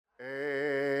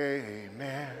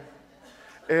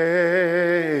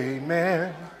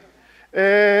Amen.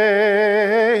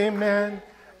 Amen.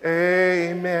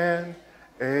 Amen.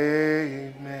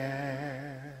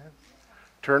 Amen.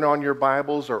 Turn on your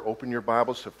Bibles or open your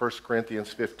Bibles to 1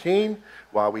 Corinthians 15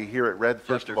 while we hear it read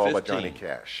first of all by Johnny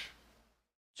Cash.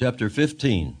 Chapter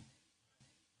 15.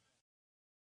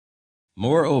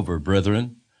 Moreover,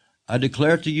 brethren, I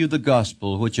declare to you the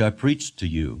gospel which I preached to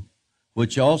you,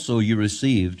 which also you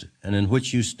received, and in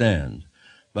which you stand,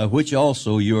 by which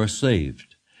also you are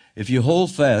saved, if you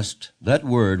hold fast that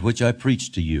word which I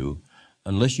preached to you,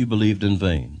 unless you believed in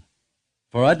vain.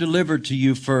 For I delivered to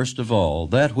you first of all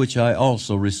that which I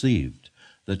also received,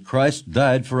 that Christ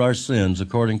died for our sins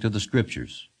according to the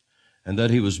Scriptures, and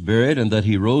that he was buried, and that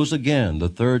he rose again the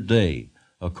third day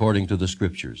according to the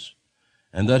Scriptures,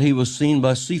 and that he was seen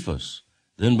by Cephas,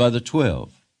 then by the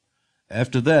 12.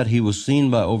 After that he was seen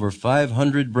by over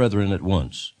 500 brethren at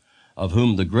once, of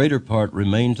whom the greater part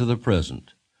remain to the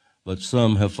present, but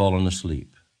some have fallen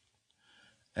asleep.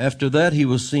 After that he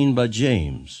was seen by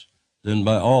James, then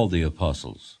by all the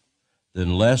apostles.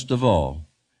 Then last of all,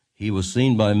 he was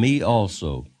seen by me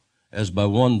also, as by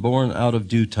one born out of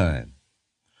due time.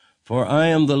 For I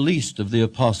am the least of the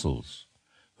apostles,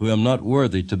 who am not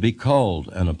worthy to be called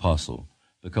an apostle,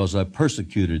 because I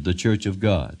persecuted the church of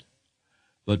God.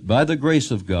 But by the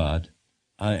grace of God,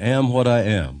 I am what I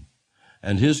am,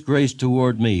 and his grace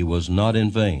toward me was not in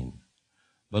vain.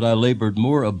 But I labored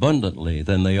more abundantly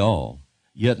than they all,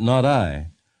 yet not I,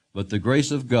 but the grace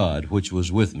of God which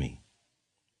was with me.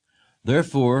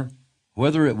 Therefore,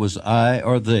 whether it was I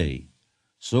or they,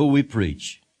 so we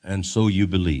preach, and so you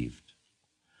believed.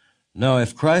 Now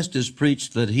if Christ is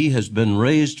preached that he has been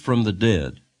raised from the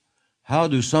dead, how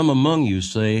do some among you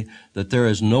say that there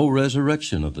is no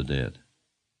resurrection of the dead?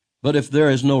 But if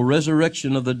there is no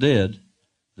resurrection of the dead,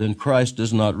 then Christ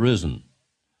is not risen.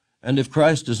 And if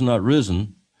Christ is not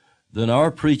risen, then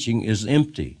our preaching is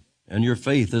empty, and your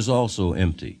faith is also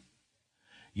empty.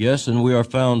 Yes, and we are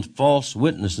found false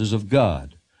witnesses of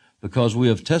God, because we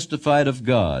have testified of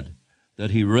God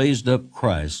that he raised up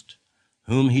Christ,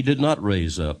 whom he did not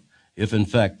raise up, if in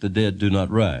fact the dead do not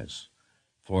rise.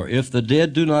 For if the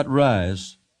dead do not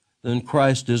rise, then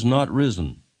Christ is not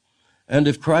risen. And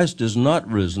if Christ is not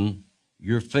risen,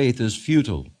 your faith is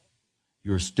futile.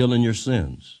 You're still in your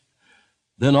sins.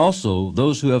 Then also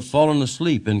those who have fallen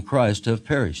asleep in Christ have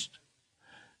perished.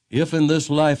 If in this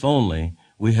life only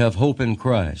we have hope in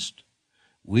Christ,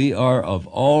 we are of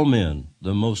all men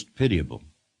the most pitiable.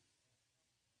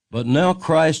 But now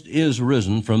Christ is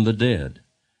risen from the dead,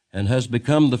 and has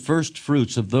become the first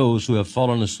fruits of those who have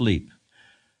fallen asleep.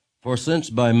 For since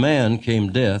by man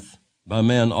came death, by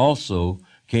man also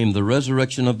came the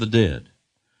resurrection of the dead.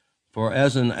 For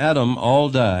as in Adam all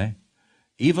die,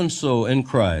 even so in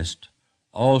Christ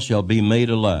all shall be made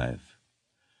alive.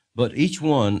 But each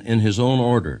one in his own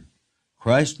order,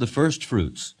 Christ the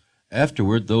firstfruits,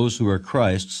 afterward those who are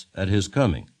Christ's at his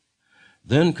coming.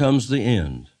 Then comes the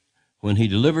end, when he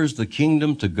delivers the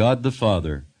kingdom to God the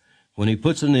Father, when he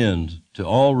puts an end to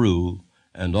all rule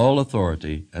and all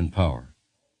authority and power.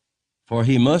 For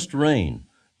he must reign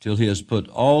till he has put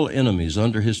all enemies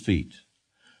under his feet.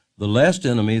 The last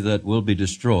enemy that will be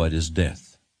destroyed is death.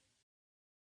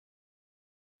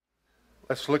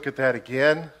 Let's look at that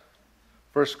again.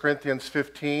 1 Corinthians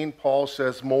 15, Paul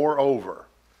says, moreover.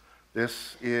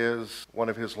 This is one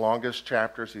of his longest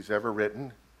chapters he's ever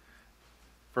written.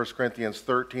 1 Corinthians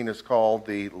 13 is called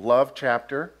the love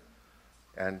chapter,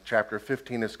 and chapter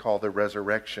 15 is called the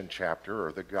resurrection chapter,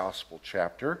 or the gospel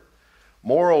chapter.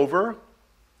 Moreover,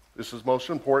 this is most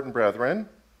important, brethren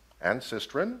and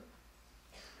sistren,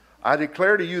 I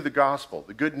declare to you the gospel,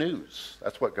 the good news.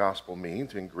 That's what gospel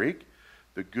means in Greek.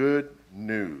 The good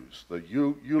news, the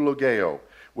eulogio,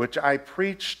 which I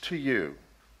preached to you,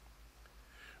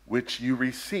 which you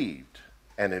received,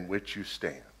 and in which you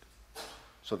stand.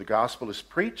 So the gospel is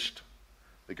preached,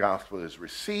 the gospel is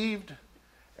received,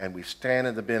 and we stand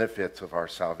in the benefits of our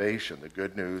salvation, the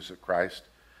good news that Christ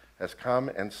has come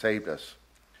and saved us.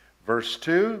 Verse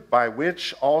 2, by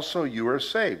which also you are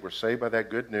saved. We're saved by that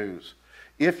good news.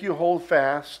 If you hold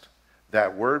fast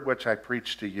that word which I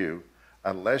preached to you,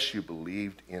 unless you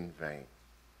believed in vain.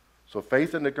 So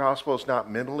faith in the gospel is not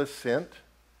mental assent.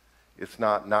 It's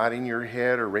not nodding your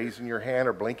head or raising your hand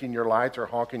or blinking your lights or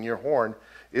honking your horn.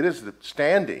 It is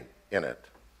standing in it.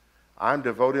 I'm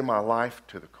devoting my life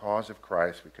to the cause of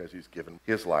Christ because he's given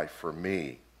his life for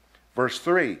me. Verse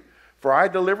 3, for I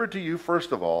delivered to you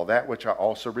first of all that which I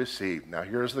also received. Now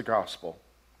here's the gospel.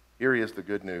 Here is the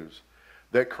good news.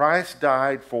 That Christ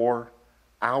died for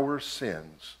our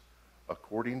sins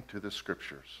according to the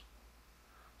Scriptures.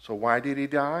 So why did he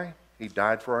die? He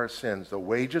died for our sins. The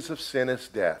wages of sin is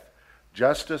death.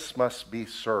 Justice must be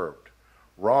served.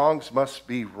 Wrongs must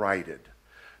be righted.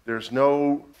 There's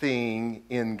no thing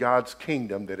in God's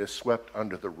kingdom that is swept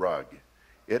under the rug.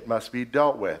 It must be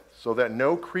dealt with so that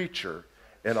no creature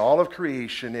in all of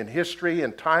creation, in history,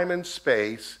 in time and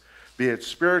space, be it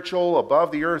spiritual,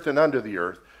 above the earth and under the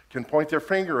earth, can point their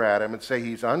finger at him and say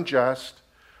he's unjust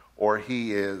or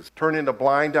he is turning a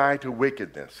blind eye to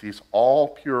wickedness. He's all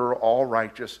pure, all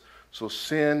righteous. So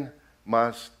sin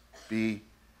must be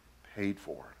paid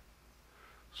for.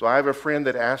 So I have a friend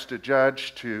that asked a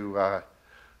judge to,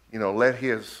 let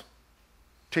his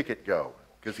ticket go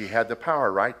because he had the power,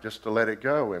 right, just to let it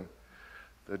go. And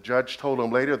the judge told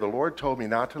him later, the Lord told me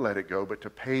not to let it go, but to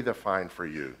pay the fine for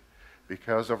you.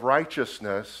 Because of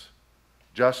righteousness,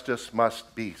 justice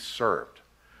must be served.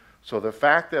 So the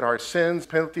fact that our sins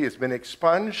penalty has been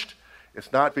expunged,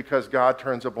 it's not because God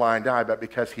turns a blind eye, but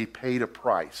because he paid a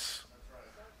price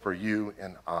for you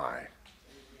and I.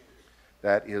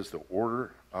 That is the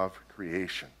order of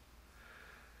creation.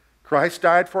 Christ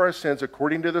died for our sins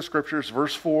according to the Scriptures,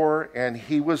 verse 4, and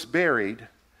he was buried,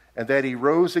 and that he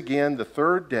rose again the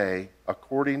third day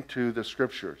according to the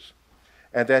Scriptures,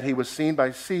 and that he was seen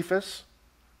by Cephas,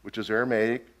 which is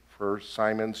Aramaic for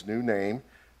Simon's new name,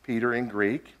 Peter in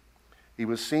Greek. He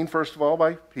was seen first of all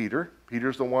by Peter.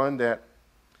 Peter's the one that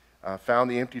found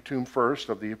the empty tomb first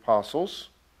of the apostles.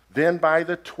 Then by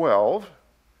the 12.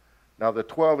 Now the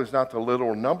 12 is not the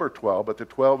literal number 12, but the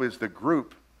 12 is the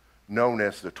group known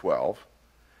as the 12.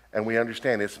 And we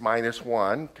understand it's minus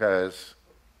one because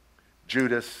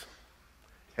Judas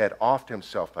had offed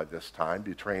himself by this time,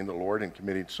 betraying the Lord and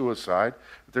committing suicide.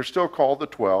 But they're still called the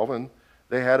 12, and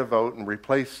they had a vote and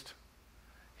replaced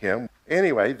him.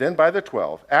 Anyway, then by the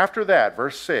 12. After that,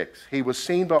 verse 6, he was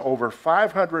seen by over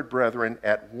 500 brethren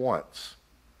at once.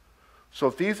 So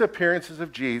if these appearances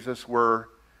of Jesus were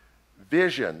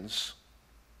visions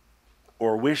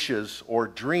or wishes or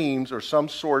dreams or some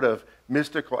sort of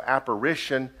mystical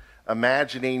apparition,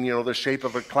 imagining, the shape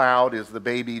of a cloud is the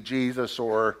baby Jesus,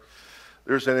 or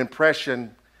there's an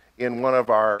impression in one of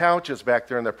our couches back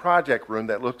there in the project room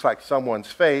that looks like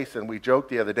someone's face, and we joked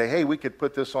the other day, hey, we could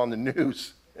put this on the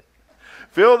news.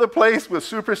 Fill the place with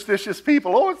superstitious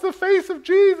people. Oh, it's the face of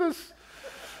Jesus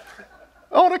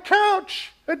on a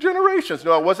couch at Generations.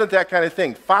 No, it wasn't that kind of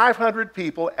thing. 500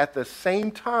 people at the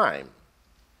same time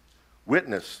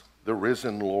witnessed the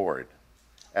risen Lord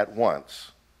at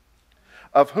once,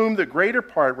 of whom the greater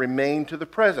part remained to the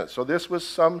present. So this was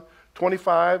some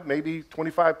 25, maybe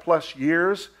 25 plus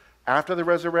years after the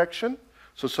resurrection.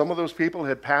 So some of those people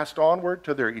had passed onward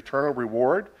to their eternal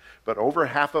reward, but over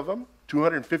half of them,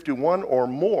 251 or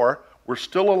more, were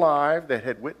still alive that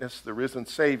had witnessed the risen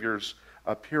Savior's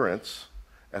appearance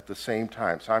at the same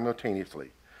time,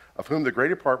 simultaneously, of whom the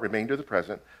greater part remain to the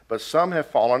present, but some have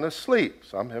fallen asleep,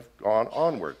 some have gone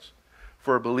onwards.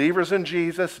 For believers in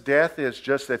Jesus, death is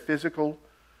just a physical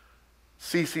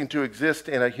ceasing to exist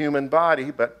in a human body,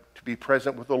 but to be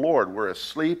present with the Lord. We're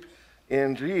asleep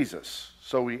in Jesus,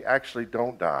 so we actually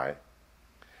don't die.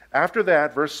 After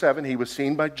that, verse 7, he was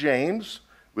seen by James.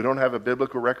 We don't have a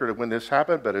biblical record of when this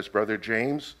happened, but his brother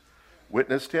James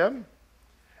witnessed him.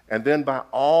 And then by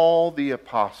all the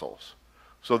apostles.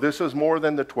 So this is more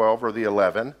than the 12 or the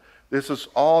 11. This is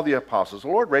all the apostles. The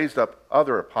Lord raised up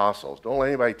other apostles. Don't let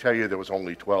anybody tell you there was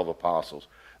only 12 apostles.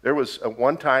 There was, at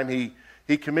one time,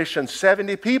 he commissioned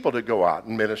 70 people to go out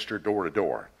and minister door to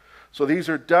door. So these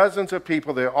are dozens of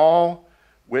people. They all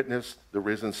witnessed the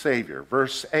risen Savior.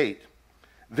 Verse 8.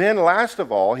 Then last of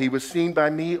all, he was seen by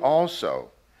me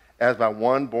also, as by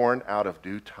one born out of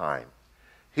due time.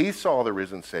 He saw the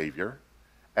risen Savior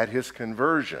at his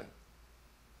conversion.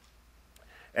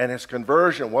 And his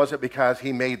conversion wasn't because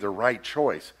he made the right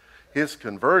choice. His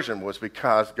conversion was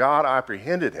because God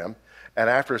apprehended him, and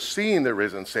after seeing the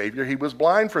risen Savior, he was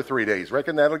blind for 3 days.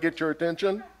 Reckon that'll get your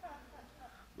attention?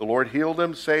 The Lord healed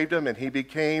him, saved him, and he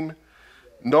became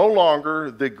no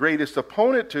longer the greatest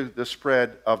opponent to the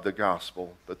spread of the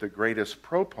gospel, but the greatest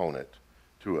proponent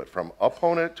to it, from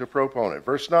opponent to proponent.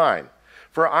 Verse 9,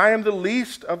 for I am the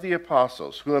least of the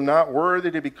apostles, who am not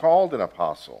worthy to be called an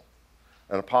apostle.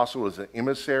 An apostle is an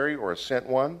emissary or a sent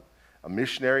one, a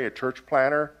missionary, a church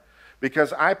planter,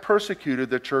 because I persecuted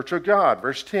the church of God.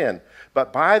 Verse 10,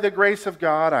 but by the grace of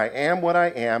God I am what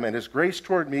I am, and his grace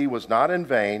toward me was not in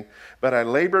vain, but I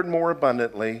labored more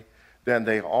abundantly than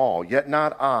they all. Yet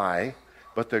not I,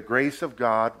 but the grace of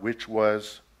God which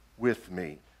was with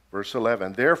me. Verse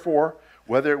 11, therefore,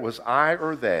 whether it was I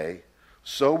or they,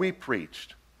 so we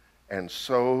preached, and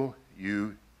so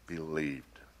you believed.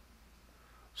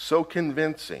 So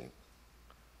convincing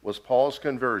was Paul's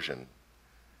conversion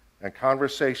and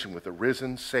conversation with the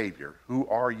risen Savior. Who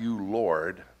are you,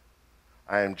 Lord?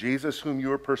 I am Jesus whom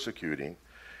you are persecuting.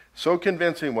 So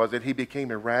convincing was it, he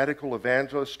became a radical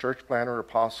evangelist, church planter,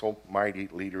 apostle, mighty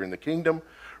leader in the kingdom,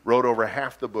 wrote over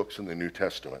half the books in the New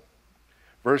Testament.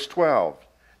 Verse 12,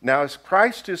 now as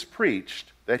Christ is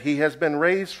preached that he has been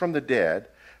raised from the dead,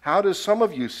 how does some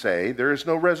of you say there is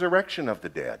no resurrection of the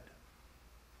dead?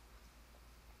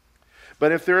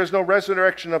 But if there is no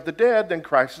resurrection of the dead, then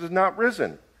Christ is not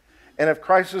risen. And if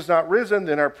Christ is not risen,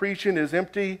 then our preaching is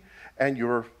empty and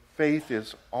your faith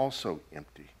is also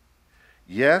empty.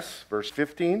 Yes, verse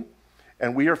 15,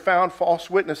 and we are found false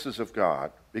witnesses of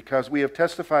God, because we have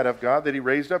testified of God that he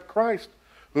raised up Christ,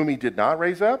 whom he did not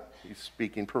raise up. He's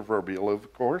speaking proverbial,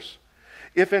 of course.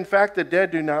 If in fact the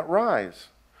dead do not rise.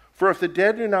 For if the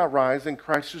dead do not rise, then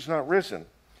Christ is not risen.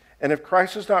 And if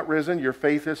Christ is not risen, your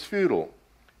faith is futile.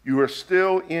 You are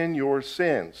still in your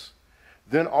sins.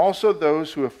 Then also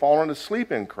those who have fallen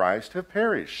asleep in Christ have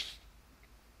perished.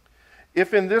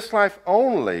 If in this life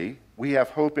only we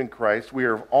have hope in Christ, we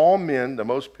are of all men the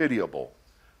most pitiable.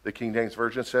 The King James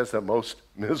Version says the most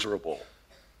miserable.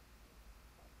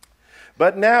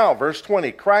 But now, verse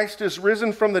 20, Christ is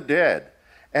risen from the dead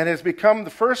and has become the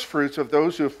firstfruits of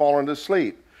those who have fallen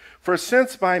asleep. For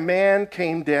since by man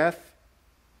came death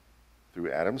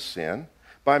through Adam's sin,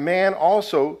 by man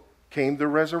also came the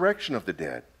resurrection of the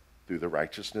dead through the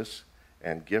righteousness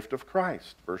and gift of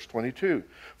Christ. Verse 22,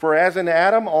 for as in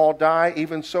Adam all die,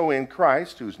 even so in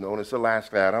Christ, who's known as the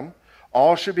last Adam,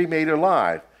 all should be made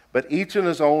alive, but each in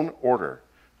his own order.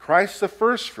 Christ the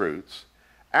firstfruits,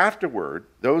 afterward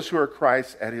those who are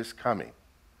Christ at his coming.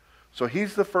 So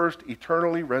he's the first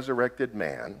eternally resurrected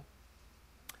man,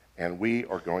 and we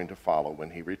are going to follow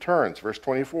when he returns. Verse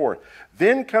 24,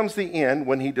 then comes the end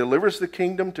when he delivers the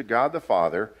kingdom to God the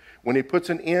Father, when he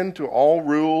puts an end to all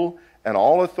rule and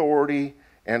all authority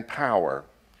and power.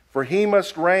 For he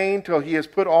must reign till he has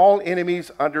put all enemies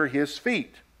under his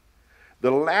feet.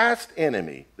 The last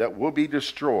enemy that will be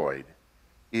destroyed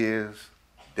is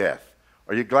death.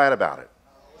 Are you glad about it?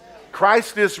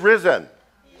 Christ is risen.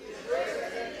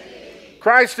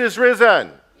 Christ is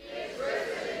risen.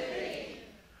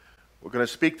 We're going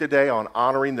to speak today on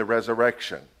honoring the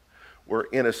resurrection. We're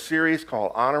in a series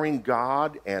called Honoring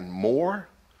God and More.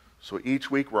 So each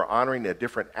week we're honoring a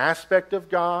different aspect of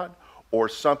God or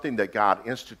something that God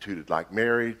instituted, like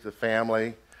marriage, the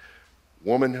family,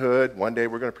 womanhood. One day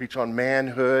we're going to preach on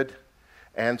manhood.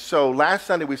 And so last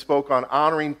Sunday we spoke on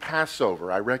honoring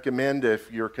Passover. I recommend,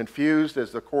 if you're confused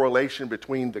as the correlation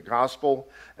between the gospel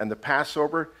and the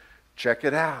Passover, check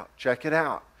it out. Check it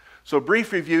out. So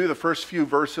brief review, the first few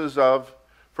verses of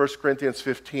 1 Corinthians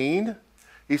 15.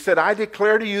 He said, I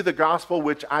declare to you the gospel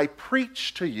which I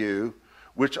preached to you,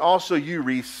 which also you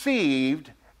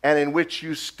received, and in which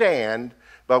you stand,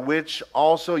 by which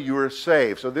also you are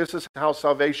saved. So this is how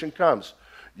salvation comes.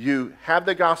 You have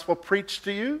the gospel preached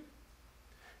to you.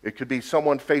 It could be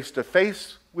someone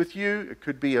face-to-face with you. It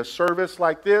could be a service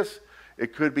like this.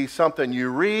 It could be something you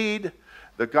read.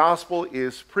 The gospel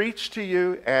is preached to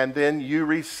you, and then you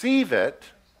receive it,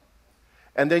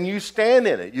 and then you stand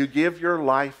in it. You give your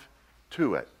life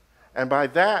to it. And by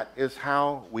that is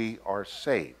how we are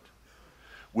saved.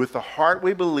 With the heart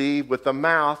we believe, with the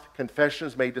mouth, confession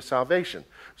is made to salvation.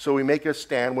 So we make a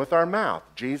stand with our mouth.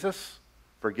 Jesus,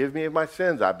 forgive me of my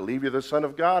sins. I believe you're the Son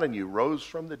of God, and you rose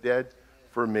from the dead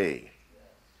for me.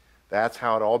 That's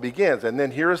how it all begins. And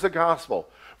then here is the gospel.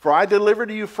 For I delivered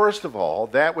to you first of all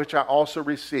that which I also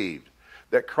received,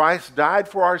 that Christ died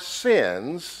for our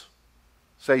sins.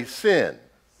 Say sin.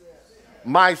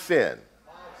 My sin.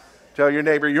 Tell your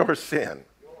neighbor your sin.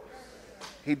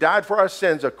 He died for our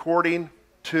sins according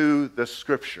to the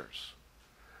Scriptures.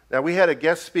 Now, we had a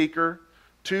guest speaker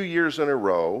 2 years in a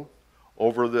row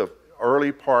over the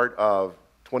early part of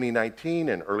 2019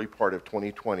 and early part of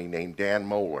 2020 named Dan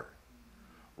Moeller.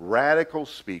 Radical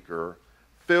speaker,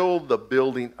 filled the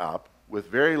building up with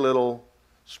very little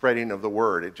spreading of the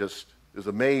word. It just is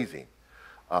amazing.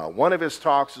 One of his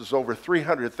talks is over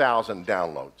 300,000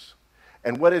 downloads.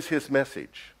 And what is his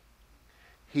message?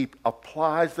 He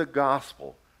applies the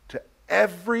gospel to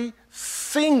every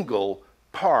single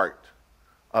part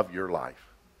of your life.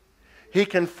 He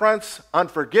confronts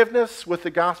unforgiveness with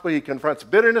the gospel. He confronts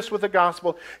bitterness with the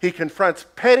gospel. He confronts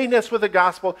pettiness with the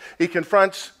gospel. He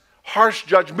confronts harsh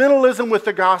judgmentalism with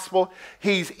the gospel.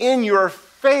 He's in your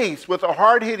face with the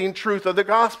hard-hitting truth of the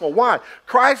gospel. Why?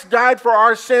 Christ died for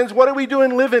our sins. What are we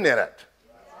doing living in it?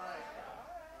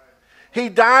 He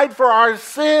died for our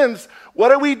sins.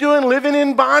 What are we doing living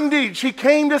in bondage? He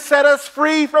came to set us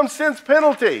free from sin's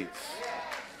penalties.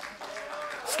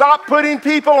 Stop putting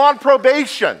people on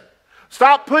probation.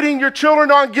 Stop putting your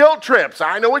children on guilt trips.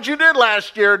 I know what you did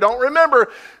last year. Don't remember.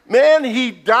 Man,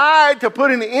 he died to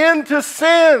put an end to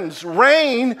sin's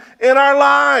reign in our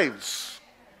lives.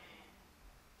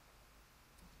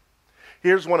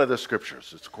 Here's one of the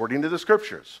scriptures. It's according to the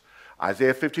scriptures.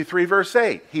 Isaiah 53, verse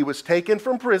 8. He was taken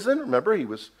from prison. Remember, he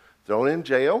was thrown in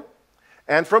jail.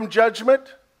 And from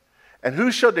judgment. And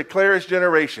who shall declare his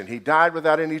generation? He died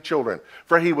without any children.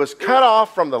 For he was cut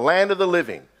off from the land of the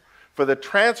living. For the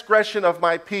transgression of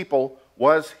my people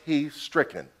was he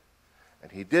stricken.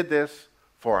 And he did this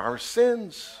for our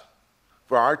sins,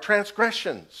 for our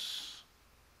transgressions.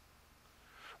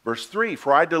 Verse 3,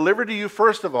 for I delivered to you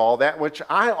first of all that which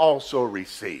I also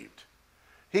received.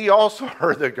 He also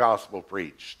heard the gospel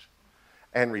preached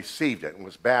and received it and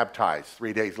was baptized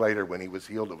 3 days later when he was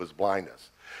healed of his blindness.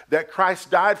 That Christ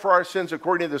died for our sins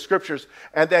according to the scriptures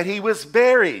and that he was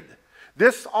buried.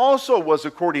 This also was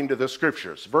according to the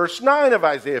scriptures. Verse 9 of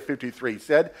Isaiah 53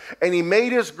 said, and he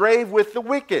made his grave with the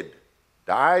wicked,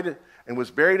 died and was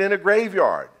buried in a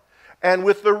graveyard. And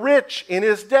with the rich in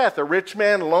his death, a rich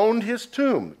man loaned his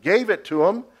tomb, gave it to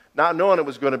him, not knowing it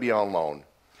was going to be on loan.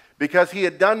 Because he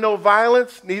had done no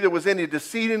violence, neither was any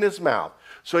deceit in his mouth.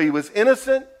 So he was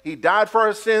innocent, he died for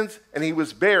our sins, and he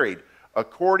was buried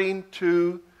according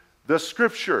to the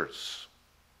scriptures.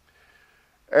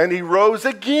 And he rose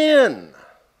again.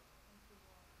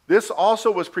 This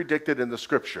also was predicted in the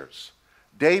scriptures.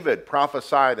 David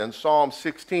prophesied in Psalm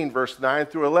 16, verse 9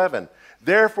 through 11.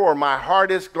 Therefore my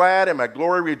heart is glad and my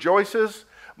glory rejoices.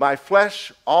 My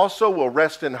flesh also will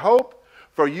rest in hope,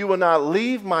 for you will not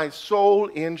leave my soul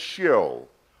in Sheol,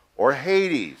 or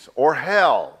Hades, or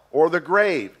hell, or the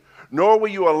grave, nor will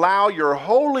you allow your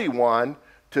Holy One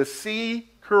to see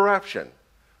corruption.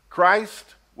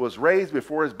 Christ was raised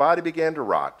before his body began to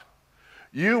rot.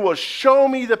 You will show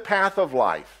me the path of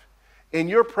life. In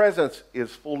your presence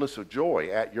is fullness of joy.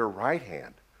 At your right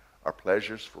hand are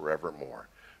pleasures forevermore.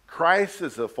 Christ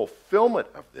is the fulfillment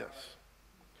of this.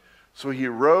 So he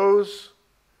rose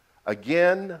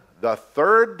again the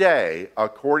third day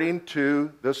according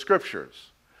to the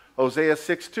scriptures. Hosea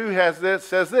 6:2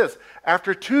 says this,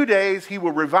 after 2 days he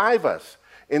will revive us.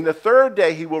 In the third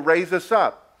day he will raise us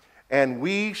up, and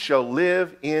we shall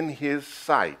live in his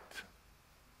sight.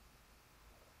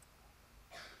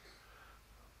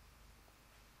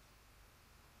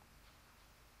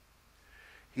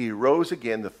 He rose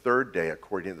again the third day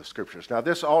according to the scriptures. Now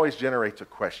this always generates a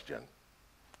question.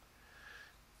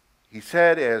 He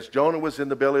said, as Jonah was in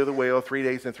the belly of the whale 3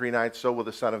 days and 3 nights, so will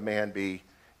the Son of Man be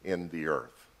in the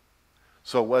earth.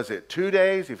 So was it 2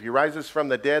 days? If he rises from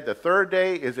the dead the third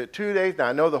day, is it 2 days? Now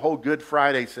I know the whole Good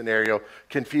Friday scenario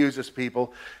confuses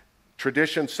people.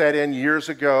 Tradition set in years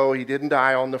ago. He didn't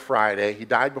die on the Friday. He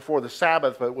died before the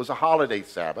Sabbath, but it was a holiday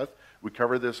Sabbath. We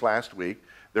covered this last week.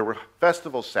 There were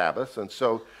festival Sabbaths, and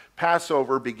so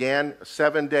Passover began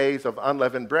 7 days of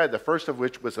unleavened bread, the first of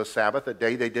which was a Sabbath, a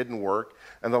day they didn't work,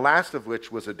 and the last of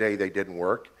which was a day they didn't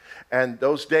work. And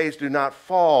those days do not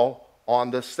fall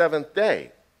on the seventh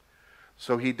day.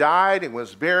 So he died and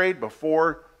was buried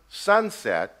before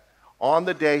sunset on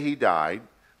the day he died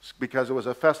because it was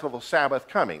a festival Sabbath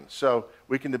coming. So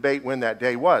we can debate when that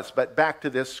day was. But back to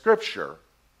this scripture.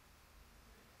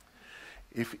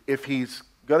 If he's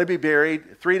going to be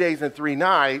buried 3 days and 3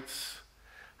 nights,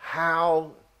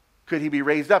 how could he be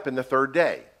raised up in the third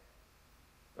day?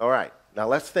 All right, now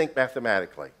let's think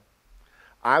mathematically.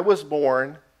 I was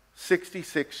born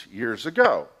 66 years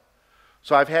ago.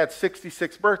 So I've had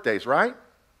 66 birthdays, right?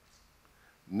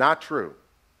 Not true.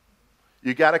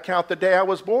 You got to count the day I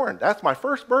was born. That's my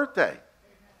first birthday.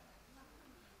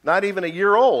 Not even a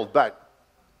year old, but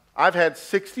I've had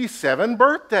 67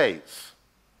 birthdays,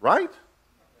 right?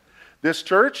 This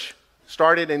church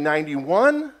started in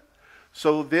 91,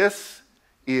 so this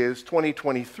is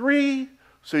 2023.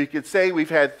 So you could say we've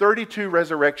had 32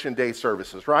 Resurrection Day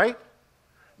services, right?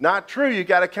 Not true. You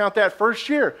got to count that first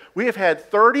year. We have had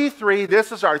 33.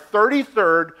 This is our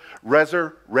 33rd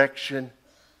Resurrection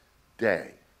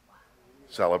Day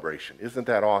celebration. Isn't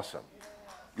that awesome?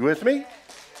 You with me?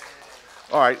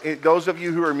 All right. Those of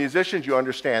you who are musicians, you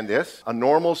understand this. A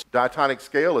normal diatonic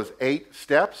scale is 8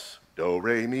 steps. Do,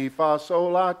 re, mi, fa,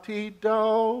 sol, la, ti,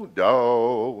 do,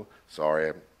 do. Sorry,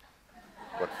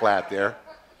 I went flat there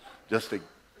just to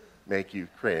make you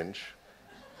cringe.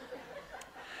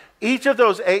 Each of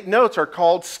those 8 notes are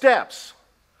called steps.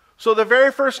 So the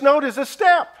very first note is a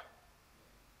step.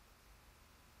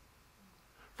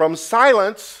 From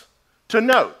silence to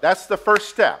note. That's the first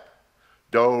step.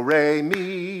 Do, re,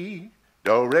 mi,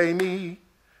 do, re, mi.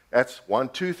 That's 1,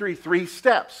 2, 3, 3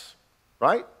 steps,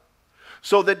 right?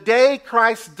 So the day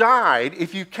Christ died,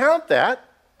 if you count that,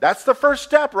 That's the first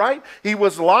step, right? He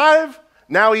was alive,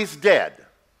 now he's dead.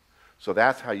 So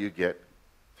that's how you get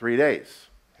 3 days.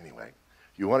 Anyway,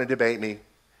 if you want to debate me,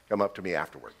 come up to me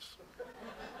afterwards.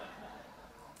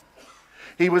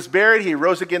 He was buried, he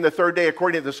rose again the third day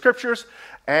according to the scriptures,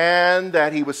 and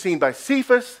that he was seen by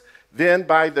Cephas, then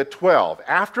by the 12.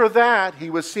 After that,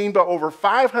 he was seen by over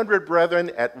 500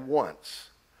 brethren at once,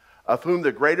 of whom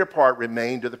the greater part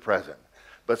remain to the present.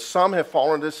 But some have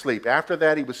fallen asleep. After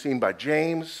that, he was seen by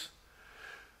James,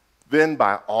 then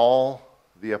by all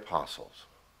the apostles.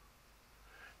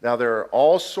 Now, there are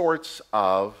all sorts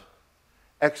of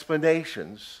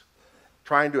explanations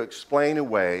trying to explain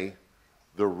away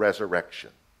the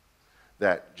resurrection.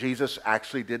 That Jesus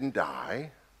actually didn't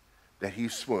die, that he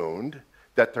swooned,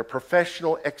 that the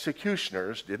professional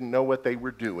executioners didn't know what they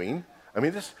were doing. I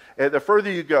mean, the further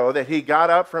you go, that he got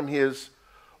up from his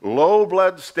low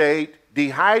blood state,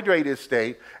 dehydrated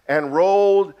state, and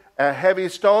rolled a heavy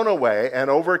stone away and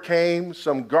overcame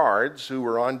some guards who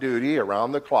were on duty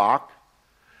around the clock.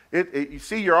 You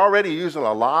see, you're already using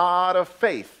a lot of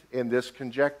faith in this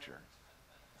conjecture.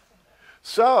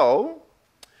 So,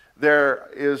 there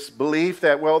is belief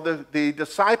that, well, the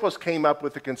disciples came up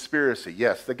with a conspiracy.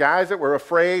 Yes, the guys that were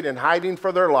afraid and hiding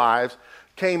for their lives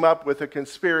came up with a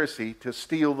conspiracy to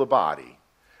steal the body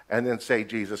and then say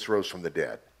Jesus rose from the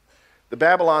dead. The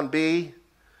Babylon Bee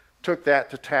took that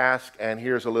to task, and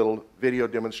here's a little video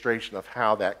demonstration of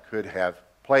how that could have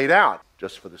played out.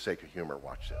 Just for the sake of humor,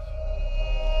 watch this.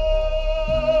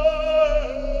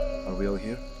 Are we all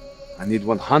here? I need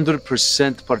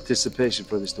 100% participation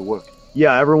for this to work.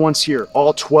 Yeah, everyone's here.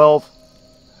 All 12.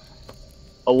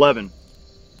 11.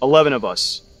 11 of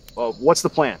us. What's the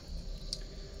plan?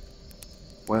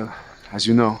 Well, as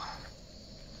you know,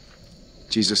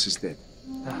 Jesus is dead.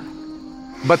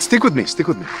 But stick with me,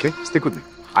 okay? Stick with me.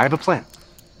 I have a plan.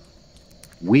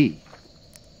 We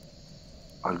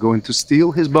are going to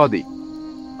steal his body.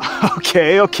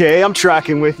 Okay, I'm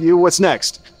tracking with you. What's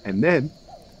next? And then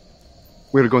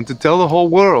we're going to tell the whole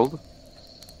world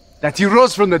that he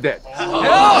rose from the dead.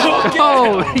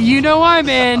 Oh, you know I'm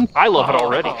in. I love it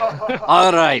already.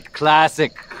 All right,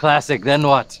 classic. Then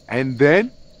what? And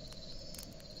then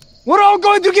we're all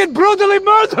going to get brutally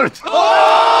murdered.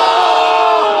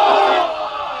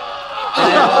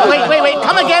 Wait,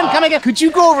 come again. Could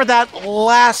you go over that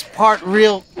last part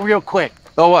real quick?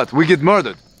 Oh, what? We get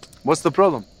murdered. What's the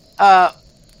problem?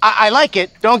 I like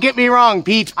it. Don't get me wrong,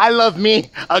 Pete. I love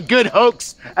me a good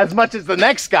hoax as much as the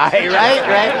next guy,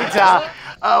 right?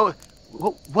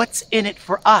 What's in it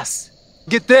for us?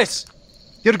 Get this.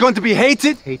 You're going to be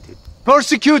hated,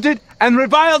 persecuted, and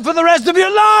reviled for the rest of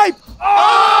your life.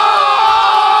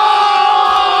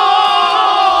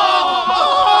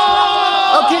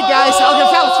 Okay, guys. Okay,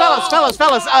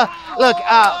 fellas. Look,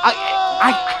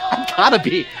 I gotta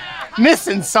be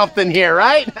missing something here,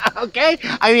 right? Okay?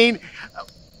 I mean,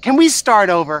 can we start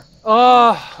over?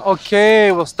 Oh,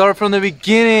 okay. We'll start from the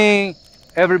beginning.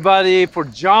 Everybody for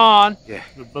John,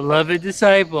 the beloved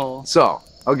disciple. So,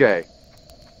 okay.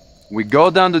 We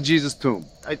go down to Jesus' tomb.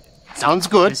 Sounds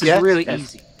good. This is really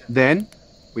easy. Then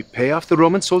we pay off the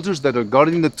Roman soldiers that are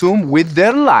guarding the tomb with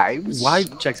their lives.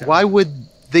 Why would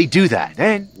they do that?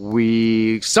 Then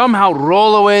we somehow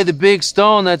roll away the big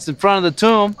stone that's in front of the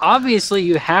tomb. Obviously,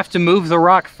 you have to move the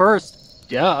rock first.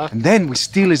 Duh. And then we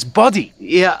steal his body.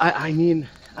 Yeah, I mean,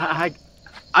 I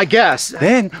guess.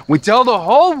 Then we tell the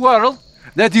whole world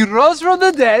that he rose from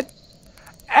the dead,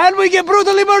 and we get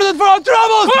brutally murdered for our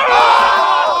troubles.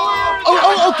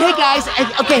 Okay, guys.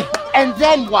 Okay, and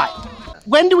then what?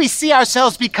 When do we see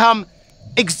ourselves become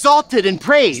exalted and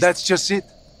praised? That's just it.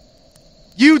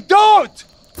 You don't!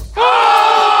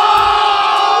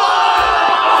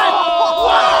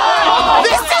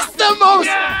 This is the most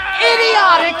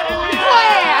idiotic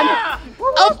plan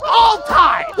of all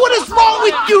time! What is wrong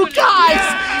with you guys?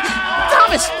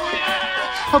 Thomas!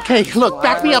 Okay, look,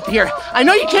 back me up here. I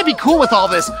know you can't be cool with all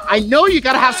this. I know you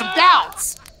gotta have some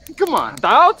doubts. Come on.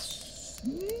 Doubts?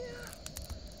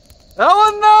 I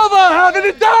don't know about having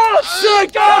a doubt!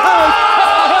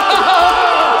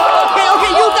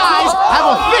 Okay, you guys have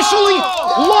officially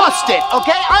lost it,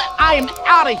 okay? I am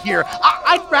out of here.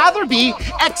 I'd rather be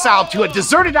exiled to a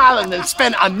deserted island than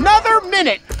spend another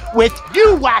minute with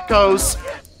you wackos.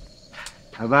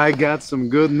 Have I got some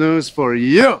good news for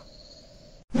you?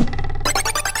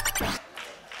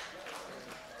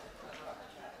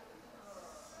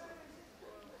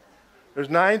 There's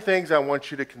 9 things I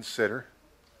want you to consider.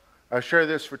 I share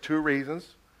this for 2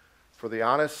 reasons. For the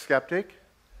honest skeptic,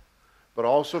 but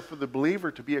also for the believer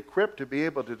to be equipped to be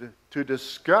able to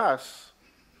discuss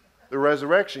the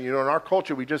resurrection. You know, in our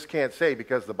culture, we just can't say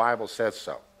because the Bible says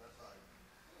so.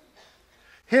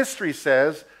 History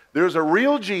says there's a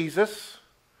real Jesus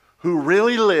who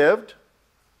really lived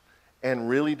and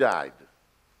really died.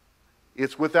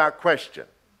 It's without question.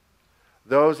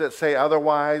 Those that say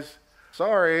otherwise,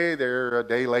 sorry, they're a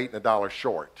day late and a dollar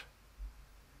short.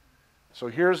 So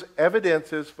here's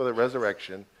evidences for the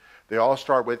resurrection. They all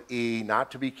start with E,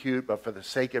 not to be cute, but for the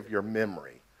sake of your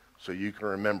memory, so you can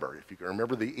remember. If you can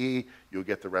remember the E, you'll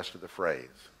get the rest of the phrase.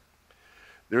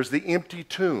 There's the empty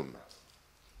tomb.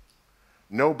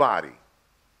 No body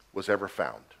was ever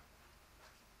found.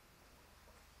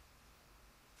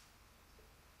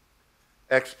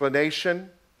 Explanation,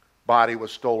 body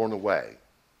was stolen away.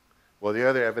 Well, the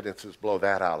other evidences blow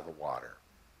that out of the water.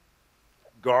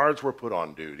 Guards were put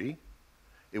on duty.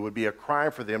 It would be a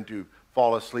crime for them to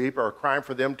fall asleep or a crime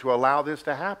for them to allow this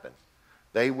to happen.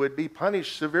 They would be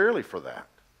punished severely for that.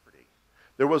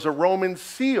 There was a Roman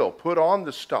seal put on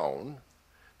the stone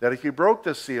that if you broke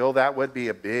the seal, that would be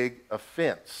a big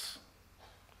offense.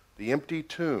 The empty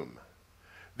tomb.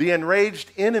 The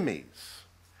enraged enemies.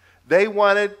 They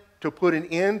wanted to put an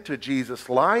end to Jesus'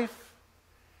 life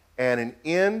and an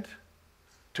end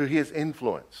to his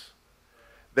influence.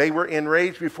 They were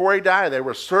enraged before he died. They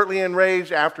were certainly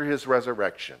enraged after his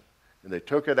resurrection. And they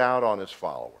took it out on his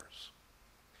followers.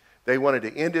 They wanted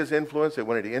to end his influence. They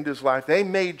wanted to end his life. They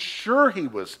made sure he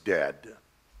was dead.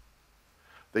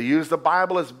 They used the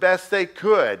Bible as best they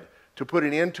could to put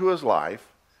an end to his life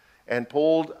and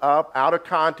pulled up out of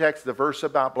context the verse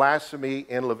about blasphemy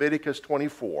in Leviticus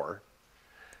 24.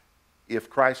 If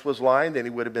Christ was lying, then he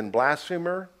would have been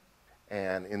blasphemer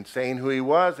and in saying who he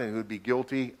was, and he would be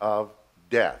guilty of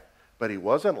death. But he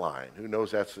wasn't lying. Who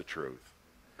knows that's the truth?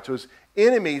 So his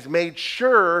enemies made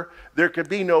sure there could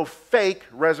be no fake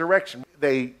resurrection.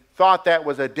 They thought that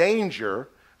was a danger,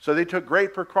 so they took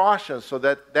great precautions so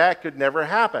that that could never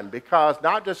happen. Because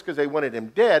not just because they wanted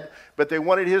him dead, but they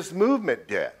wanted his movement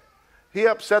dead. He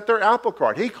upset their apple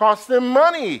cart. He cost them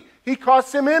money. He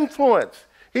cost them influence.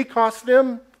 He cost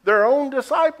them their own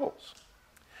disciples.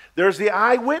 There's the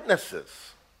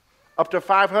eyewitnesses, up to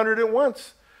 500 at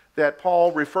once, that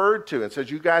Paul referred to and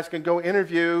says, you guys can go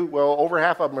interview. Well, over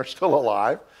half of them are still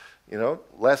alive.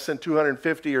 Less than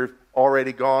 250 are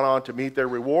already gone on to meet their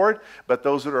reward. But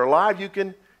those that are alive, you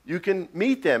can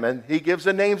meet them. And he gives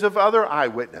the names of other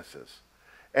eyewitnesses.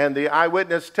 And the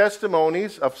eyewitness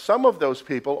testimonies of some of those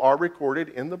people are recorded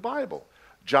in the Bible.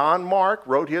 John Mark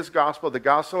wrote his gospel, the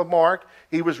Gospel of Mark.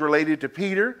 He was related to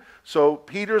Peter, so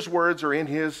Peter's words are in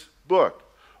his book.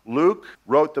 Luke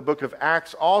wrote the book of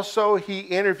Acts. Also, he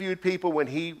interviewed people when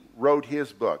he wrote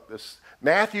his book.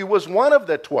 Matthew was one of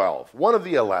the 12, one of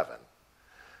the 11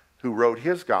 who wrote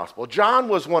his gospel. John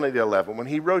was one of the 11 when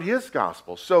he wrote his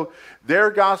gospel. So their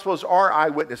gospels are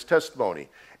eyewitness testimony.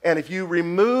 And if you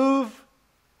remove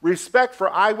respect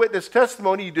for eyewitness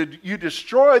testimony, you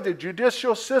destroy the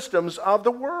judicial systems of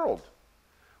the world.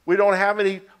 We don't have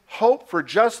any hope for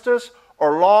justice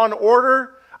or law and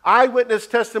order. Eyewitness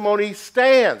testimony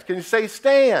stands. Can you say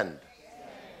stand?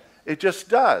 It just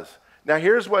does. Now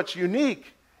here's what's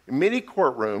unique. In many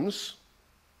courtrooms,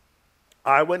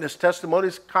 eyewitness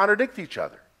testimonies contradict each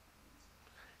other.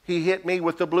 He hit me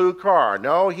with the blue car.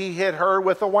 No, he hit her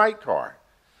with the white car.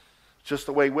 It's just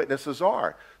the way witnesses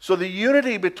are. So the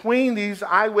unity between these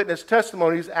eyewitness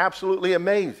testimonies is absolutely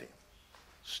amazing.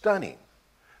 Stunning.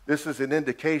 This is an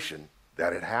indication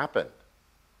that it happened.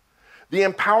 The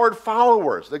empowered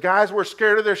followers, the guys who were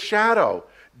scared of their shadow,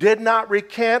 did not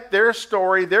recant their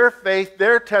story, their faith,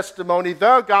 their testimony,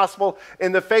 the gospel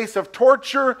in the face of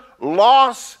torture,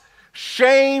 loss,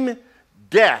 shame,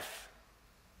 death.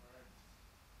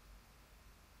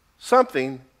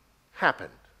 Something happened.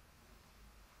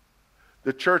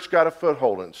 The church got a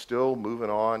foothold and still moving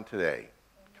on today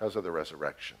because of the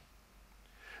resurrection.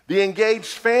 The engaged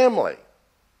family.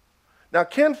 Now,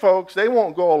 kinfolks, they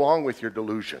won't go along with your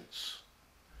delusions.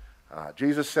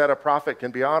 Jesus said a prophet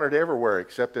can be honored everywhere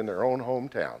except in their own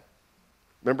hometown.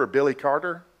 Remember Billy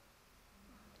Carter?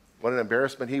 What an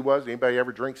embarrassment he was. Anybody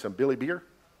ever drink some Billy beer?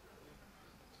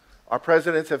 Our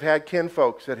presidents have had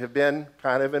kinfolks that have been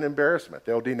kind of an embarrassment.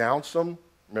 They'll denounce them.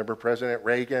 Remember President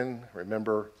Reagan?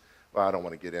 Well, I don't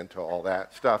want to get into all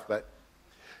that stuff, but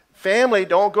family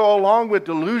don't go along with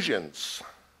delusions.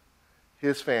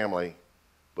 His family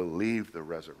believed the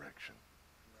resurrection,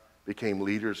 became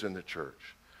leaders in the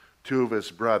church. 2 of his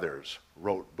brothers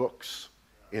wrote books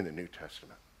in the New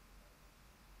Testament.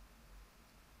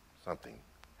 Something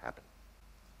happened.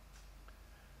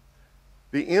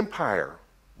 The empire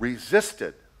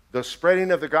resisted the spreading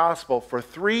of the gospel for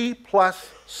 3+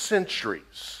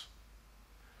 centuries.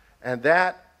 And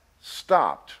that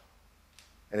stopped,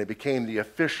 and it became the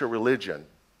official religion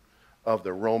of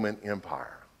the Roman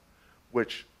Empire.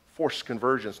 which forced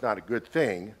conversion is not a good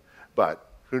thing, but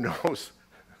who knows?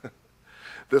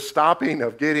 The stopping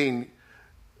of getting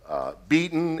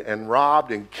beaten and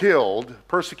robbed and killed,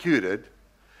 persecuted.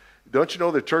 Don't you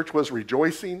know the church was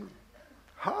rejoicing?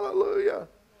 Hallelujah.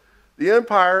 The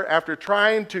empire, after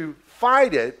trying to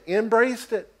fight it,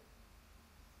 embraced it.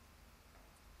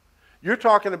 You're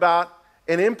talking about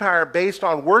an empire based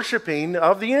on worshiping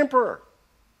of the emperor.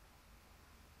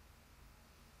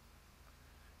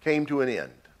 Came to an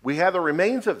end. We have the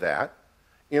remains of that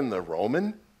in the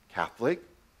Roman Catholic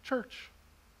Church.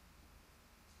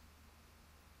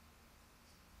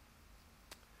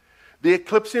 The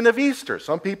eclipsing of Easter.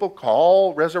 Some people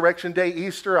call Resurrection Day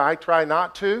Easter. I try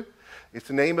not to. It's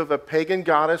the name of a pagan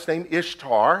goddess named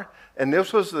Ishtar. And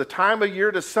this was the time of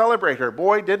year to celebrate her.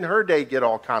 Boy, didn't her day get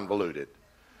all convoluted.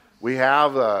 We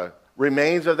have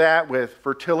remains of that with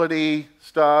fertility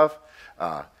stuff.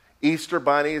 Easter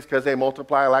bunnies because they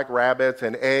multiply like rabbits,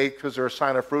 and eggs because they're a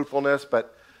sign of fruitfulness.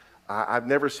 But I've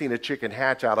never seen a chicken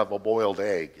hatch out of a boiled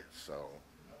egg. So,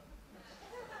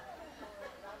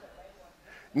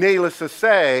 needless to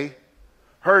say,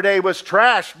 her day was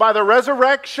trashed by the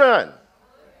resurrection.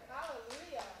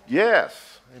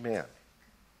 Yes, amen.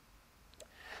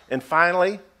 And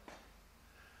finally,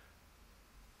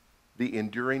 the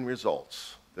enduring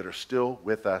results that are still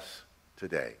with us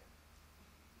today.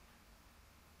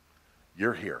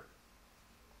 You're here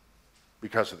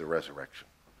because of the resurrection.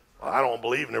 Well, I don't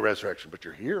believe in the resurrection, but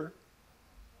you're here.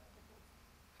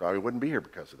 Probably wouldn't be here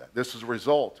because of that. This is a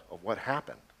result of what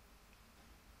happened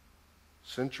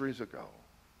centuries ago.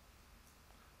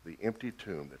 The empty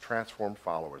tomb, the transformed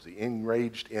followers, the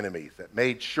enraged enemies that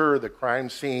made sure the crime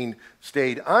scene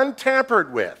stayed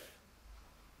untampered with,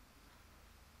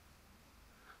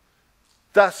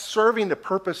 thus serving the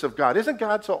purpose of God. Isn't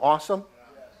God so awesome?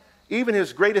 Even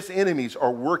his greatest enemies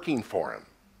are working for him.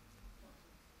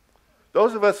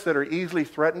 Those of us that are easily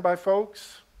threatened by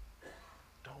folks,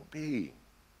 don't be.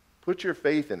 Put your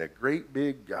faith in a great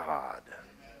big God.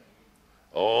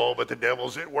 Oh, but the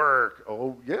devil's at work.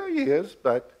 Oh, yeah, he is,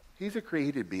 but he's a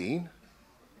created being.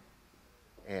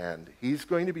 And he's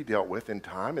going to be dealt with in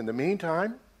time. In the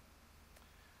meantime,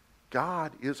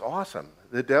 God is awesome.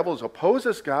 The devil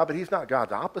opposes God, but he's not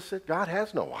God's opposite. God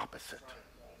has no opposite.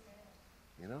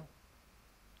 You know?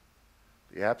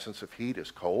 The absence of heat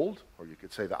is cold, or you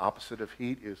could say the opposite of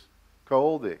heat is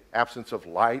cold. The absence of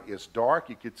light is dark.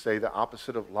 You could say the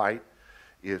opposite of light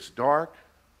is dark.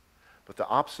 But the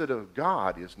opposite of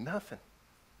God is nothing.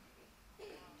 He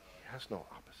has no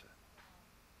opposite.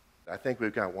 I think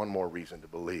we've got one more reason to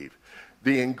believe.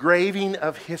 The engraving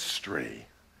of history.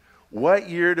 What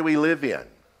year do we live in?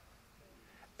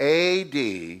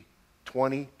 AD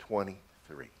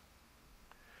 2023.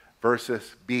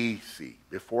 Versus BC.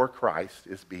 Before Christ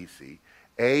is BC.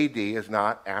 AD is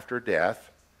not after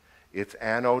death. It's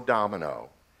Anno Domino.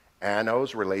 Anno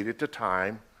is related to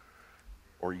time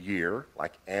or year,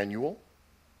 like annual,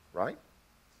 right?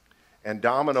 And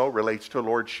domino relates to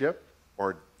lordship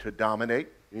or to dominate.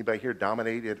 Anybody here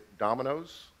dominated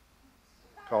dominoes?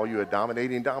 Call you a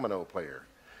dominating domino player.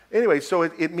 Anyway, so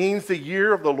it means the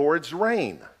year of the Lord's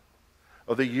reign,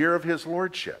 or the year of his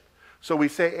lordship. So we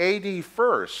say AD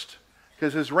first,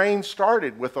 because his reign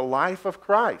started with the life of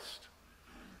Christ.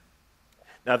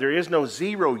 Now, there is no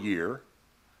 0 year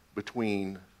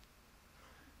between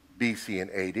BC and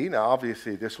AD. Now,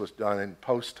 obviously, this was done in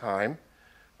post-time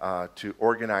to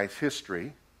organize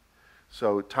history.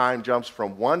 So time jumps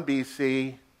from 1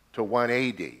 BC to 1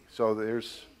 AD. So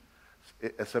there's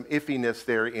some iffiness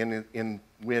there in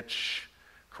which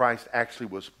Christ actually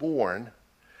was born.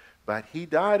 But he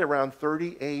died around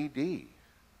 30 AD.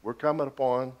 We're coming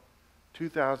upon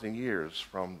 2,000 years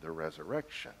from the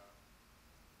resurrection.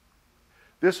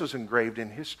 This was engraved in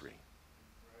history.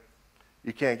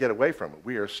 You can't get away from it.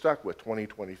 We are stuck with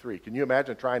 2023. Can you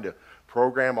imagine trying to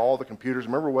program all the computers?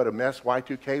 Remember what a mess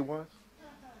Y2K was?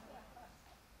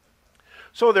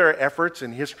 So there are efforts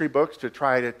in history books to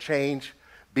try to change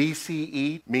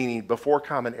BCE, meaning before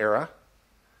Common Era,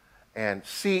 and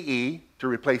CE to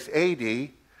replace AD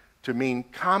to mean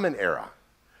Common Era.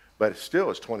 But it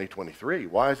still is 2023.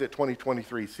 Why is it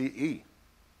 2023 CE?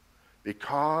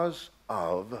 Because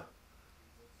of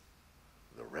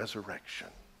the resurrection.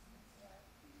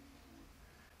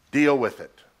 Deal with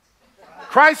it.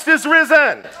 Christ is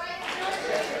risen.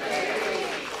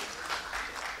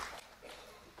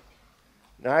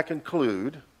 Now I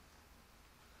conclude,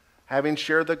 having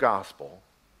shared the gospel,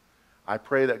 I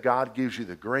pray that God gives you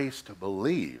the grace to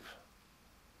believe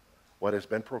what has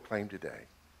been proclaimed today.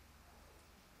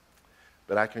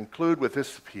 But I conclude with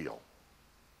this appeal.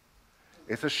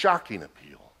 It's a shocking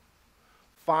appeal.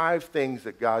 5 things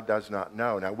that God does not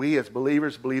know. Now, we as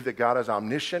believers believe that God is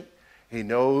omniscient. He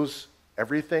knows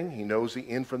everything. He knows the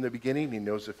end from the beginning. He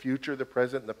knows the future, the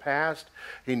present, and the past.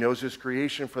 He knows his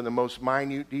creation from the most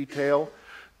minute detail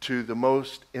to the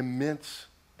most immense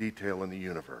detail in the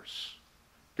universe.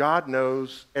 God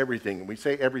knows everything. And we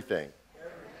say everything.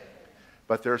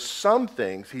 But there are some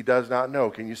things he does not know.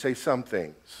 Can you say some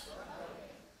things?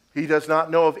 He does not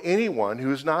know of anyone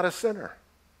who is not a sinner.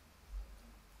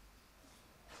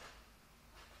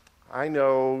 I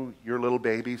know your little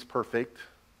baby's perfect,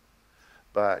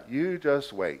 but you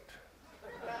just wait.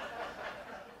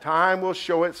 Time will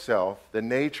show itself, the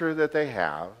nature that they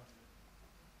have.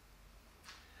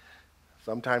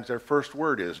 Sometimes their first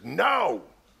word is no.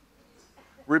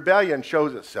 Rebellion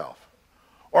shows itself.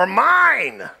 Or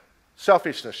mine.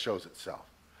 Selfishness shows itself.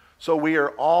 So we are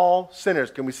all sinners.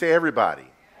 Can we say everybody?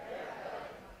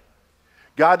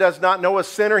 God does not know a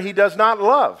sinner he does not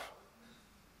love.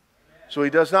 So he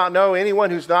does not know anyone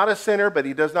who's not a sinner, but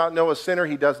he does not know a sinner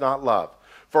he does not love.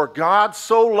 For God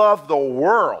so loved the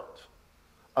world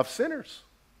of sinners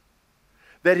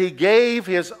that he gave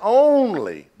his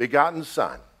only begotten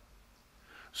Son,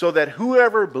 so that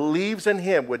whoever believes in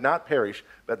him would not perish,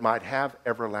 but might have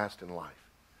everlasting life.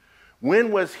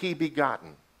 When was he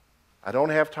begotten? I don't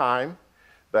have time,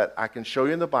 but I can show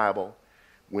you in the Bible.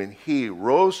 When he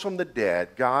rose from the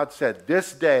dead, God said,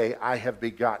 "This day I have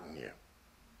begotten you."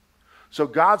 So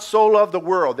God so loved the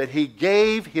world that he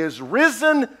gave his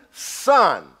risen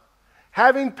Son,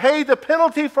 having paid the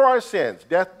penalty for our sins,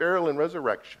 death, burial, and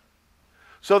resurrection,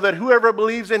 so that whoever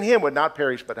believes in him would not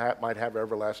perish but might have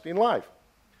everlasting life.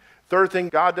 Third thing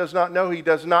God does not know, he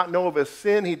does not know of a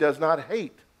sin he does not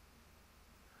hate.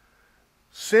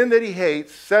 Sin that he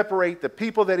hates separate the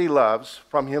people that he loves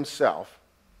from himself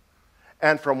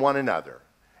and from one another,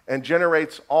 and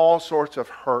generates all sorts of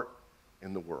hurt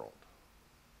in the world.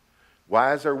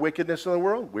 Why is there wickedness in the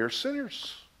world? We're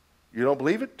sinners. You don't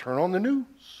believe it? Turn on the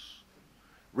news.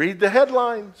 Read the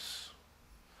headlines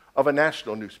of a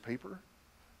national newspaper,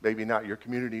 maybe not your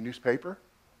community newspaper.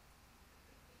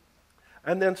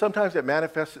 And then sometimes it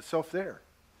manifests itself there.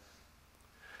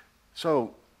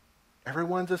 So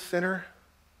everyone's a sinner.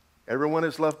 Everyone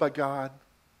is loved by God.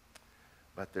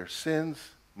 But their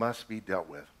sins must be dealt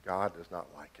with. God does not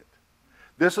like it.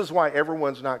 This is why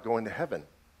everyone's not going to heaven.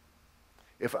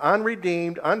 If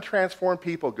unredeemed, untransformed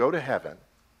people go to heaven,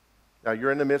 now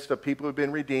you're in the midst of people who've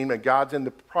been redeemed, and God's in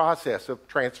the process of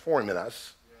transforming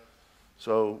us.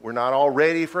 So we're not all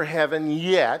ready for heaven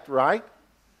yet, right?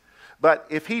 But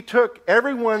if he took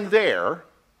everyone there,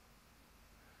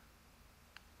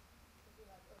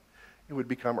 it would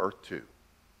become Earth 2.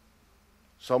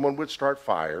 Someone would start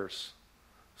fires.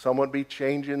 Someone would be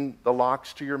changing the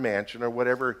locks to your mansion or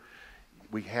whatever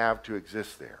we have to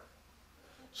exist there.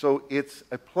 So it's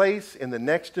a place in the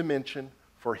next dimension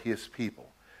for his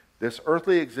people. This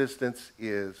earthly existence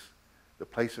is the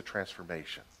place of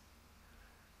transformation.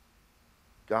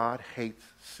 God hates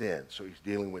sin, so he's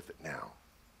dealing with it now.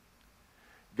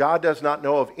 God does not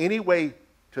know of any way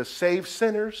to save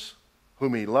sinners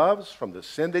whom he loves from the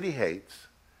sin that he hates.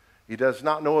 He does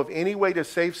not know of any way to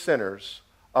save sinners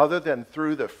other than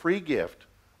through the free gift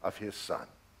of his Son.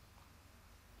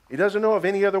 He doesn't know of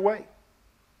any other way.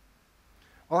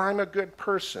 Well, I'm a good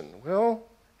person. Well,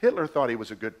 Hitler thought he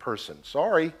was a good person.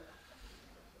 Sorry.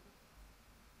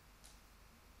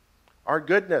 Our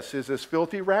goodness is as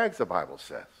filthy rags, the Bible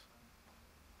says.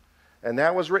 And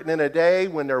that was written in a day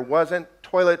when there wasn't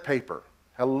toilet paper.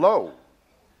 Hello.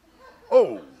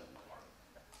 Oh.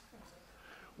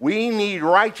 We need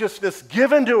righteousness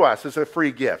given to us as a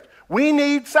free gift. We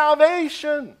need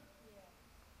salvation.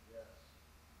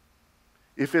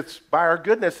 If it's by our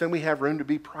goodness, then we have room to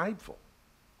be prideful.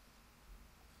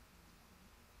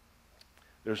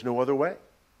 There's no other way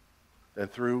than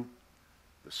through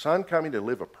the Son coming to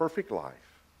live a perfect life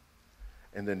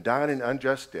and then dying an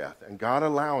unjust death, and God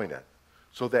allowing it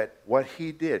so that what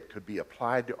he did could be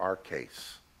applied to our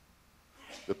case.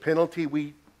 The penalty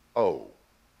we owe,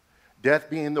 death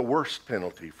being the worst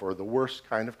penalty for the worst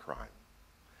kind of crime.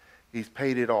 He's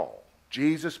paid it all.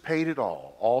 Jesus paid it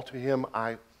all. All to him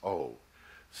I owe.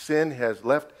 Sin has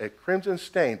left a crimson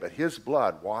stain, but his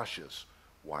blood washes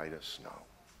white as snow.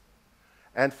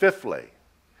 And fifthly,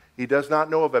 he does not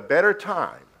know of a better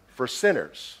time for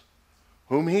sinners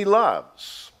whom he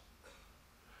loves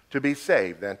to be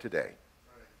saved than today.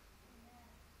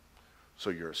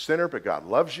 So you're a sinner, but God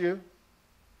loves you,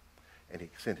 and he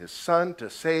sent his Son to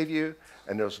save you,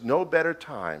 and there's no better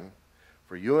time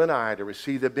for you and I to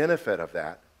receive the benefit of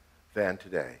that than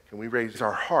today. Can we raise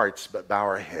our hearts but bow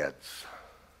our heads?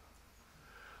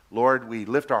 Lord, we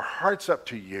lift our hearts up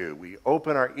to you. We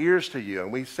open our ears to you.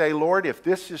 And we say, Lord, if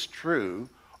this is true,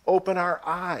 open our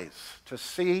eyes to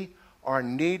see our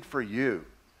need for you.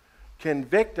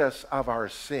 Convict us of our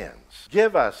sins.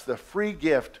 Give us the free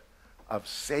gift of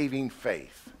saving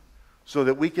faith so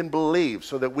that we can believe,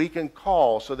 so that we can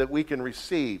call, so that we can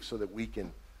receive, so that we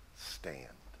can stand.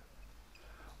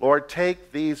 Lord,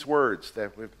 take these words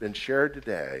that have been shared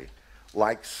today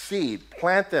like seed,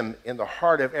 plant them in the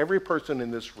heart of every person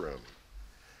in this room,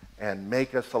 and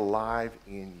make us alive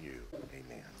in you.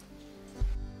 Amen.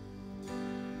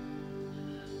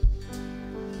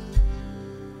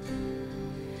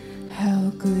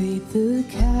 How great the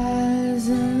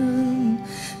chasm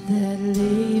that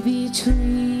lay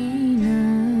between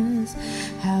us,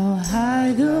 how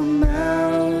high the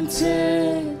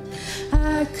mountain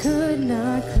I could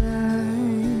not climb.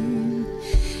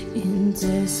 In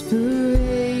desperation,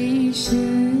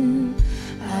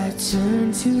 I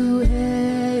turned to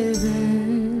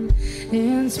heaven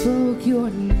and spoke your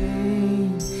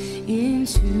name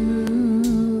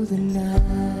into the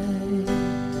night.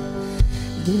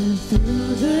 Then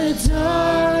through the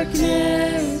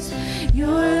darkness, your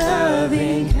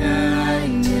loving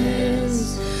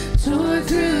kindness tore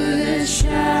through the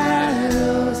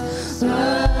shadows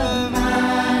of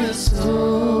my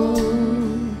soul.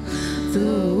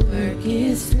 The work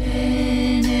is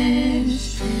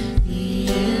finished, the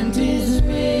end is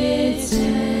written.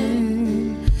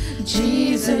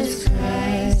 Jesus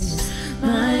Christ,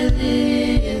 my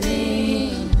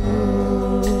living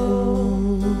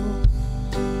hope.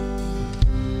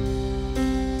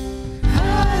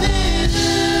 Hallelujah,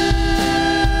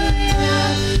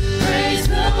 praise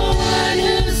the one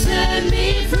who set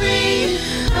me free.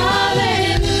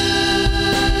 Hallelujah,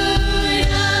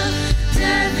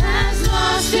 death has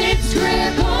lost its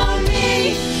grip on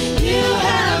me. You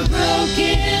have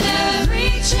broken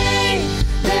every chain.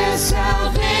 There's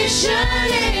salvation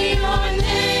in your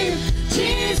name,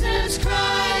 Jesus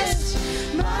Christ,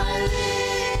 my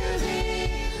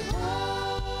living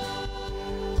hope.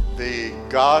 The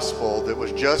gospel that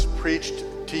was just preached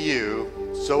to you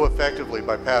so effectively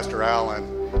by Pastor Allen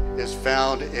is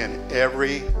found in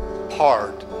every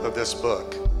part of this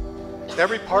book.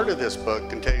 Every part of this book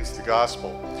contains the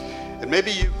gospel. And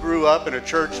maybe you grew up in a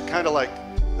church kind of like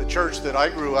the church that I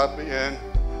grew up in,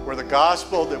 where the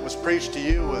gospel that was preached to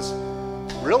you was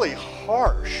really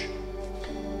harsh.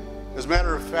 As a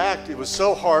matter of fact, it was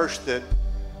so harsh that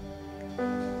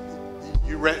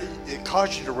it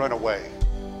caused you to run away.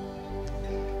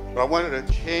 But I wanted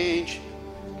to change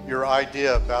your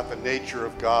idea about the nature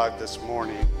of God this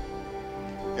morning.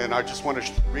 And I just want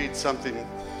to read something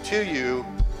to you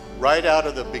right out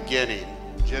of the beginning,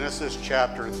 Genesis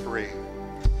chapter 3.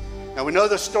 Now we know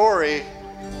the story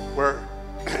where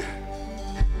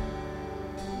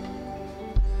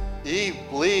Eve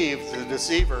believed the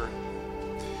deceiver,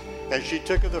 and she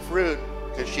took of the fruit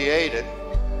and she ate it.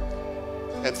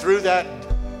 And through that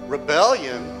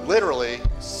rebellion, literally,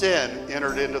 sin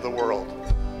entered into the world.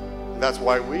 And that's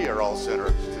why we are all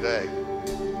sinners today.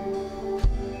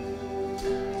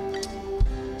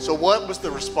 So what was the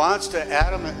response to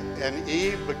Adam and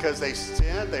Eve because they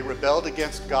sinned, they rebelled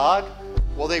against God?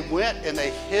 Well, they went and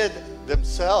they hid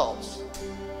themselves.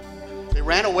 They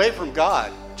ran away from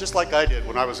God, just like I did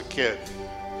when I was a kid.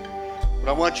 But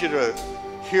I want you to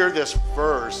hear this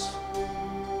verse.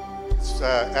 It's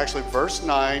actually verse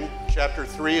 9, chapter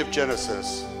 3 of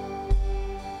Genesis.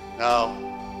 Now,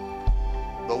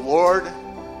 the Lord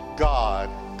God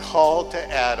called to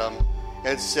Adam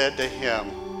and said to him,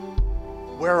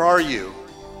 "Where are you?"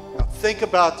 Now think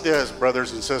about this,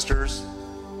 brothers and sisters.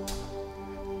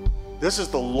 This is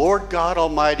the Lord God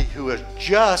Almighty who has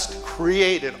just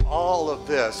created all of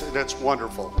this, and it's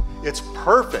wonderful. It's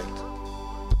perfect.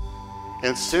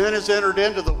 And sin has entered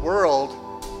into the world,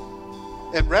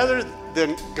 and rather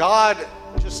than God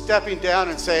just stepping down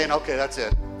and saying, "Okay, that's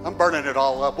it. I'm burning it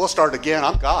all up. We'll start again.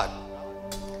 I'm God."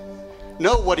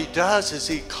 No, what he does is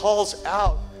he calls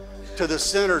out to the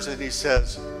sinners and he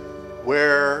says,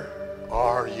 "Where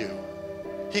are you?"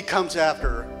 He comes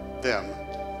after them.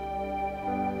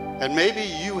 And maybe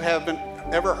you haven't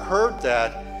ever heard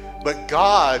that, but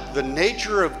God, the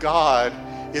nature of God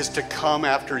is to come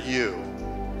after you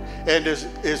and is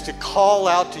to call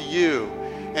out to you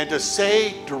and to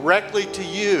say directly to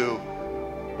you,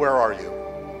 "Where are you?"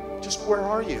 Just where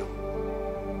are you?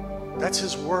 That's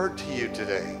his word to you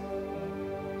today.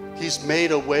 He's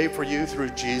made a way for you through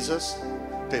Jesus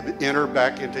to enter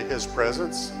back into his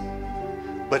presence,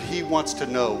 but he wants to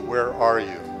know, where are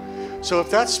you? So if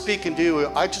that's speaking to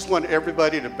you, I just want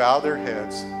everybody to bow their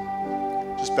heads.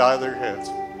 Just bow their heads.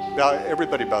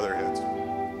 Everybody bow their heads.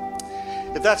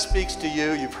 If that speaks to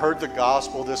you, you've heard the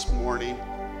gospel this morning,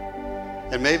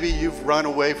 and maybe you've run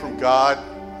away from God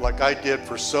like I did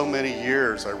for so many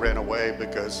years. I ran away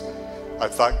because I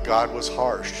thought God was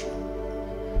harsh.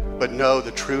 But no,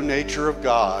 the true nature of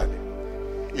God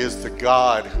is the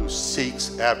God who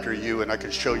seeks after you. And I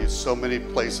can show you so many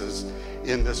places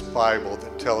in this Bible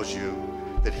that tells you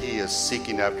that he is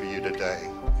seeking after you today.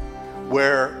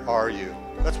 Where are you?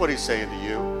 That's what he's saying to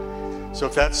you. So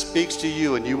if that speaks to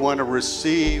you and you want to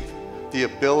receive the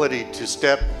ability to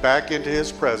step back into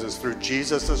his presence through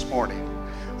Jesus this morning,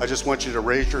 I just want you to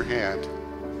raise your hand.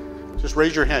 Just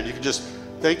raise your hand. You can just,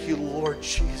 thank you, Lord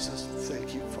Jesus.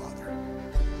 Thank you, Father.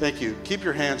 Thank you. Keep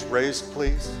your hands raised,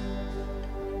 please.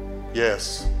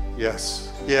 Yes,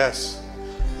 yes, yes.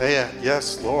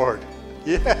 Yes, Lord.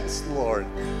 Yes, Lord.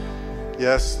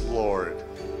 Yes, Lord.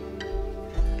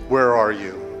 Where are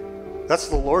you? That's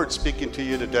the Lord speaking to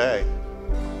you today.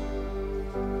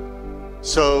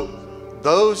 So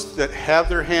those that have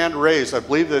their hand raised, I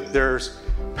believe that there's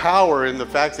power in the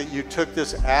fact that you took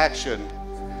this action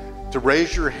to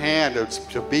raise your hand,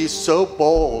 to be so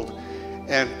bold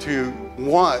and to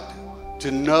want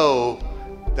to know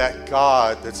that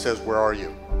God that says, where are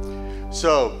you?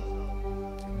 So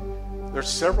there's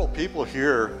several people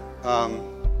here.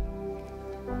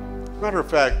 Matter of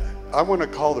fact, I want to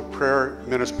call the prayer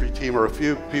ministry team, or a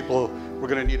few people. We're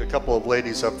going to need a couple of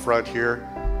ladies up front here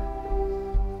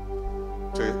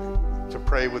to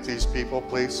pray with these people,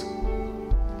 please.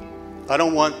 I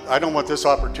don't want this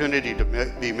opportunity to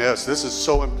be missed. This is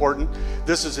so important.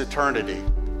 This is eternity.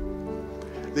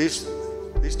 These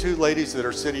two ladies that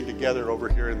are sitting together over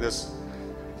here in this,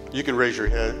 you can raise your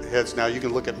heads now. You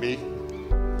can look at me.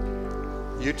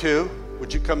 You two,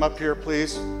 would you come up here,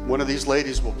 please? One of these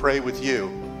ladies will pray with you.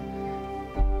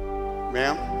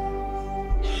 Ma'am,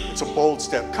 it's a bold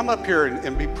step. Come up here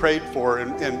and be prayed for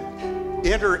and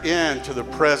enter into the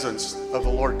presence of the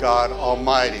Lord God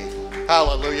Almighty.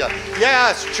 Hallelujah.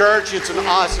 Yes, church, it's an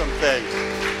awesome thing.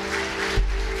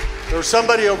 There's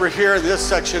somebody over here in this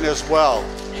section as well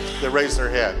that raised their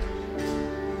hand.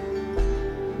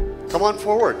 Come on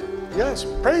forward. Yes,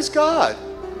 praise God.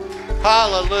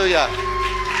 Hallelujah.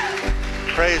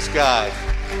 Praise God.